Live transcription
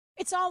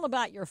It's all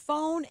about your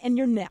phone and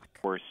your neck.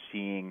 We're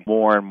seeing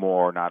more and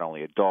more, not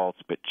only adults,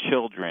 but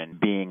children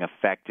being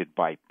affected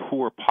by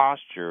poor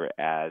posture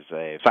as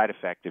a side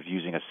effect of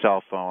using a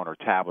cell phone or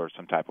tablet or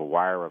some type of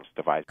wireless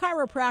device.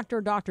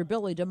 Chiropractor Dr.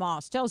 Billy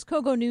DeMoss tells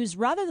Kogo News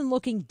rather than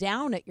looking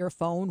down at your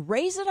phone,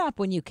 raise it up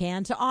when you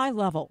can to eye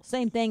level.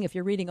 Same thing if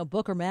you're reading a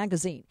book or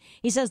magazine.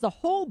 He says the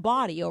whole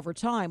body over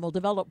time will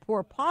develop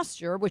poor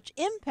posture, which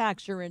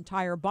impacts your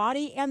entire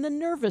body and the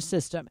nervous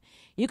system.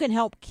 You can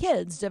help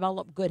kids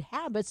develop good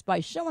habits by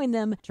showing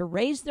them to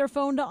raise their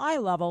phone to eye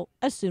level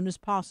as soon as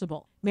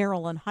possible.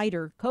 Marilyn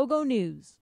Hyder, Kogo News.